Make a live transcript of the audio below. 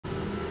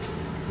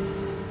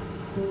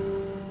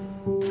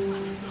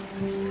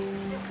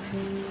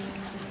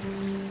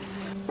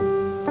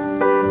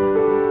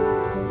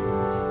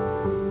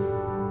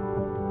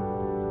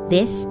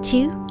This,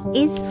 too,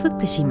 is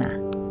Fukushima.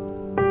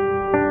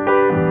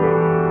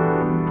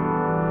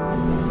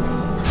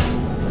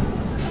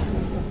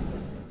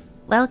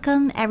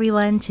 Welcome,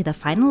 everyone, to the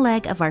final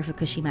leg of our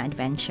Fukushima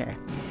adventure.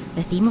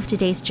 The theme of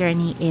today's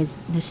journey is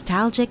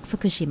Nostalgic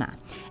Fukushima,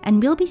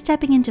 and we'll be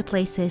stepping into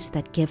places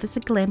that give us a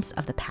glimpse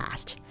of the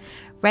past.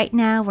 Right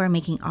now, we're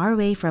making our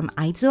way from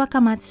Aizu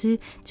Wakamatsu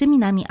to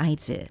Minami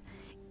Aizu.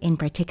 In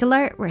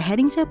particular, we're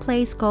heading to a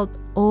place called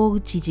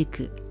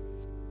Ouchi-juku.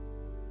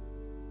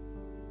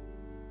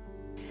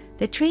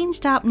 The train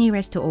stop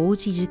nearest to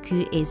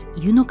Ouchi-juku is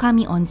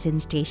Yunokami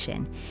Onsen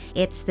Station.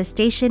 It's the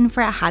station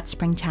for a hot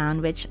spring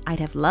town, which I'd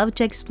have loved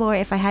to explore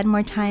if I had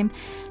more time,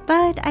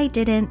 but I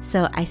didn't,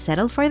 so I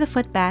settled for the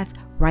footbath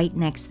right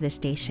next to the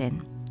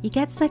station. You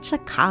get such a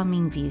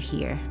calming view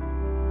here.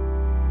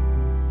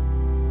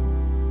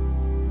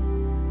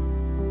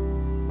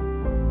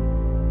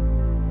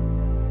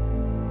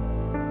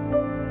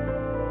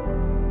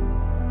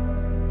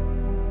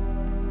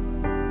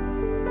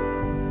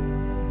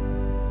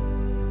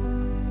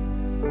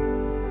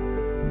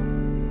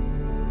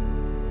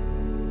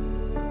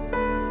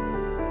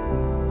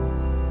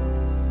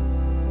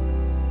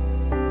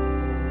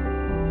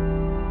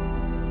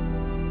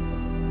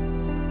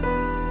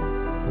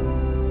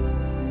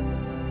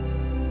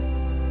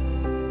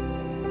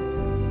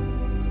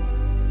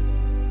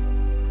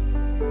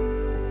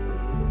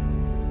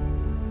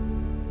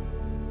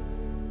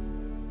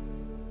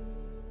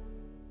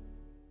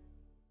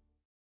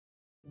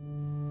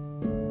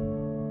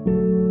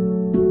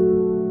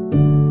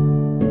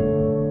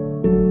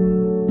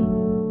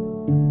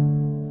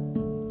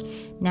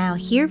 Now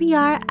here we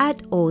are at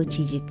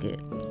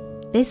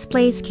Ouchi-juku. This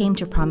place came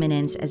to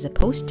prominence as a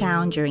post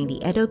town during the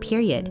Edo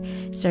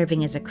period,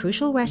 serving as a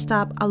crucial rest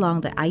stop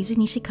along the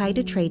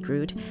Aizu-Nishikaido trade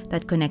route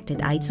that connected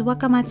Aizu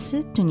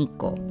Wakamatsu to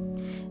Nikko.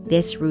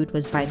 This route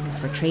was vital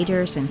for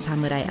traders and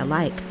samurai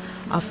alike,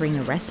 offering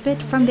a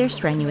respite from their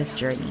strenuous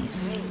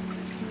journeys.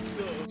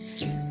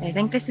 I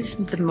think this is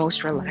the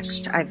most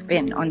relaxed I've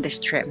been on this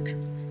trip.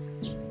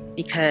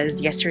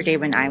 Because yesterday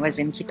when I was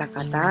in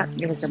Kitakata,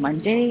 it was a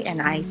Monday,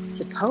 and I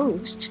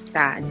supposed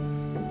that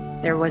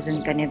there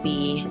wasn't gonna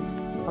be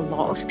a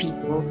lot of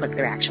people, but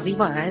there actually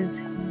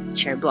was.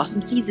 Cherry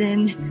blossom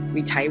season,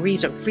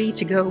 retirees are free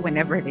to go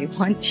whenever they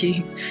want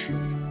to.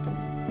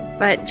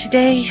 But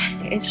today,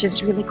 it's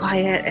just really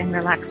quiet and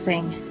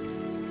relaxing.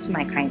 It's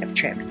my kind of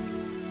trip.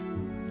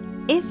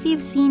 If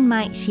you've seen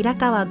my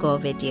Shirakawa-go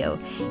video,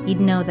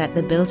 you'd know that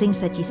the buildings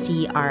that you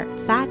see are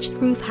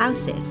thatched-roof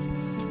houses.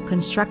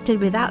 Constructed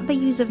without the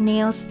use of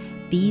nails,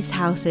 these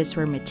houses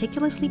were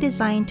meticulously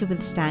designed to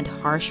withstand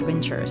harsh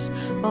winters,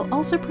 while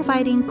also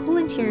providing cool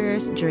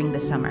interiors during the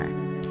summer.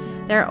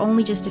 There are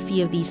only just a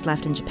few of these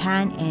left in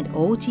Japan, and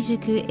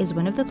Ouchi-juku is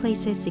one of the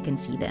places you can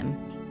see them.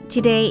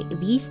 Today,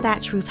 these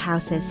thatch roof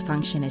houses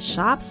function as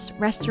shops,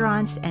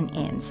 restaurants, and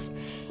inns.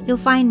 You'll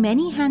find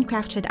many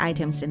handcrafted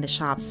items in the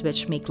shops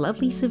which make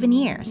lovely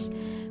souvenirs.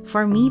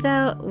 For me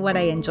though, what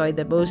I enjoyed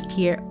the most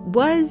here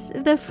was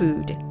the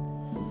food.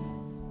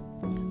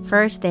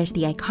 First, there's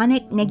the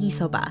iconic negi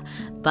soba,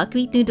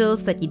 buckwheat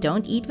noodles that you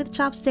don't eat with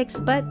chopsticks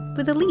but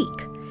with a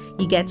leek.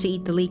 You get to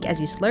eat the leek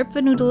as you slurp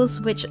the noodles,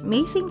 which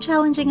may seem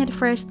challenging at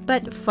first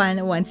but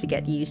fun once you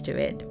get used to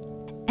it.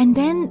 And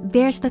then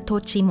there's the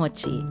tochi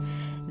mochi.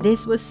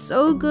 This was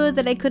so good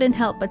that I couldn't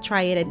help but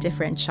try it at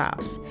different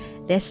shops.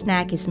 This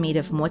snack is made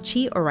of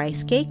mochi or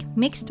rice cake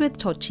mixed with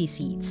tochi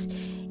seeds.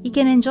 You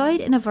can enjoy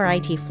it in a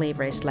variety of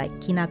flavors like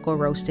kinako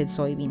roasted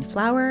soybean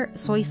flour,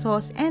 soy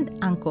sauce, and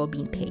anko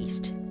bean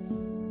paste.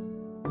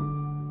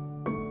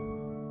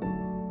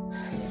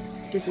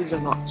 This is a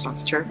lot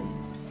softer,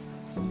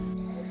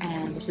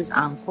 and this is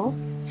anko.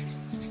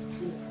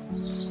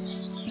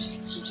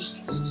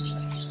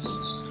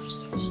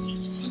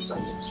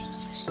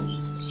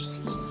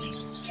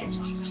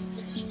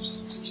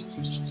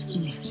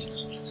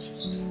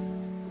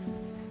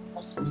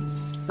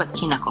 But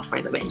kinako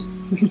for the win.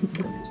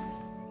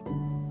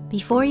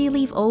 Before you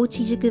leave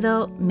Ouchi-juku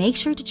though, make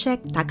sure to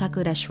check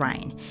Takakura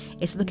Shrine.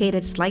 It's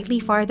located slightly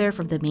farther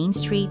from the main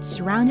street,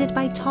 surrounded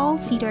by tall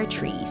cedar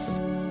trees.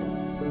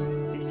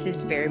 This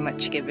is very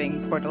much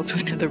giving Portal to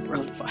Another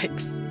World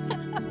vibes.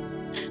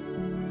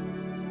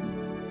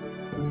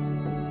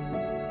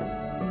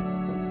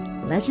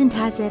 Legend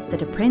has it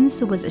that a prince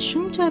who was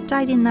assumed to have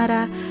died in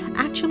Nara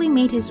actually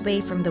made his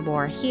way from the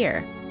war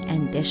here,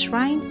 and this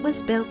shrine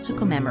was built to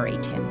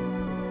commemorate him.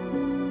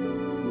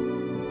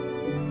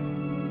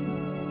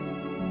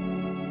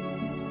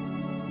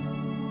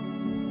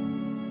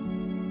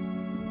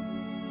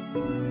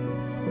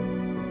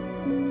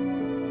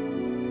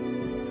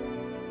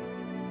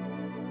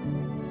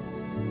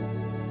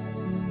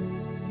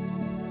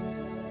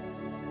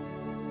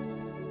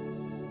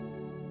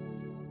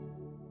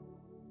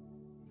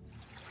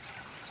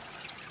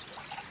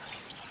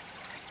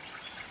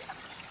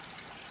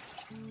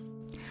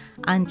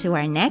 On to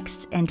our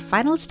next and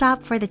final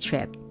stop for the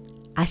trip,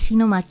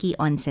 Ashinomaki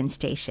Onsen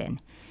Station.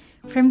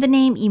 From the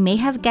name, you may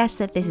have guessed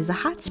that this is a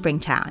hot spring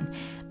town,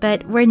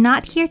 but we're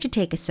not here to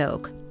take a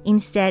soak.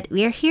 Instead,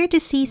 we are here to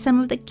see some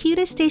of the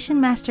cutest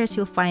station masters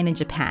you'll find in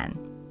Japan.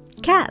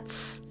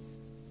 Cats!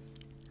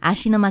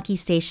 Ashinomaki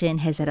Station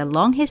has had a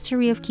long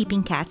history of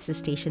keeping cats as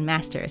station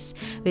masters,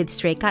 with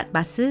Stray Cat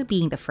Basu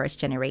being the first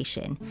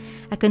generation.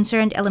 A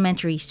concerned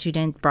elementary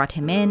student brought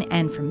him in,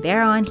 and from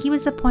there on, he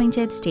was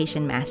appointed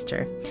station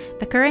master.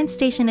 The current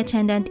station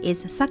attendant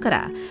is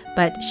Sakura,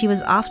 but she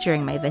was off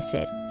during my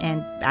visit,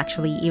 and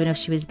actually, even if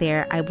she was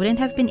there, I wouldn't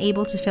have been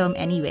able to film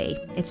anyway.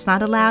 It's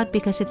not allowed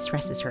because it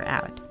stresses her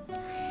out.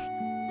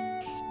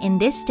 In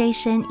this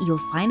station,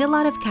 you'll find a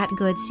lot of cat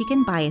goods you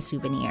can buy as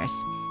souvenirs.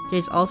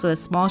 There's also a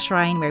small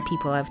shrine where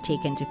people have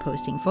taken to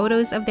posting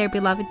photos of their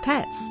beloved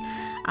pets.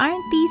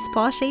 Aren't these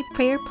paw-shaped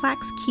prayer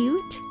plaques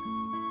cute?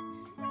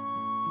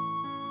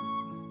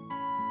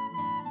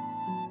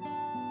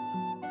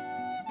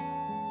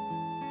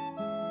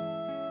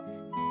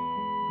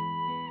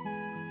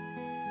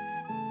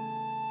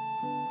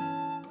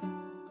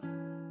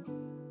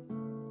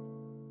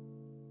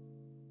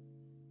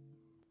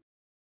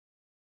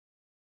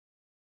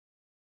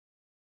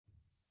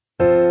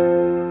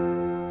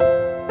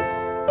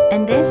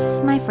 And this,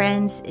 my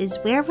friends, is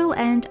where we'll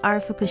end our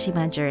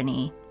Fukushima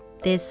journey.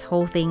 This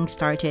whole thing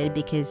started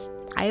because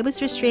I was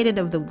frustrated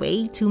of the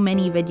way too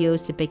many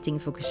videos depicting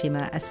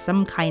Fukushima as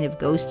some kind of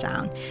ghost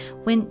town,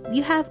 when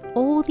you have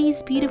all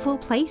these beautiful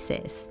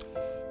places.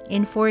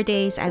 In 4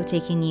 days, I've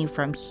taken you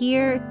from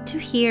here to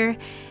here,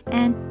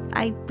 and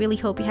I really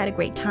hope you had a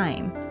great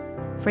time.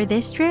 For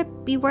this trip,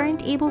 we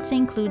weren't able to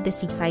include the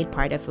seaside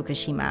part of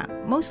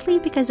Fukushima, mostly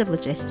because of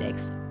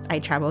logistics. I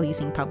travel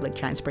using public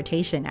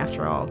transportation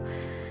after all.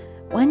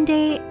 One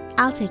day,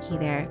 I'll take you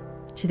there,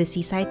 to the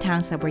seaside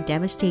towns that were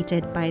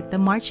devastated by the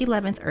March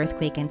 11th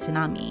earthquake and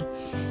tsunami.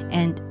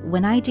 And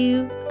when I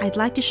do, I'd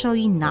like to show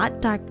you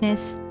not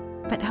darkness,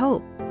 but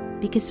hope,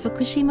 because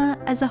Fukushima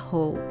as a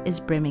whole is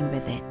brimming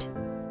with it.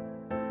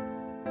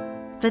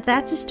 But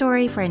that's a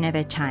story for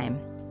another time.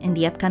 In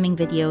the upcoming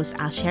videos,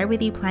 I'll share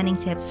with you planning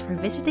tips for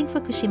visiting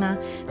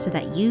Fukushima so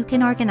that you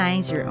can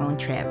organize your own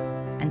trip.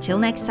 Until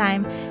next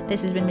time,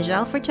 this has been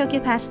Mizhelle for Tokyo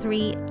Pass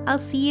 3. I'll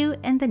see you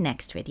in the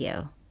next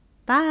video.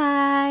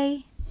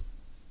 Bye!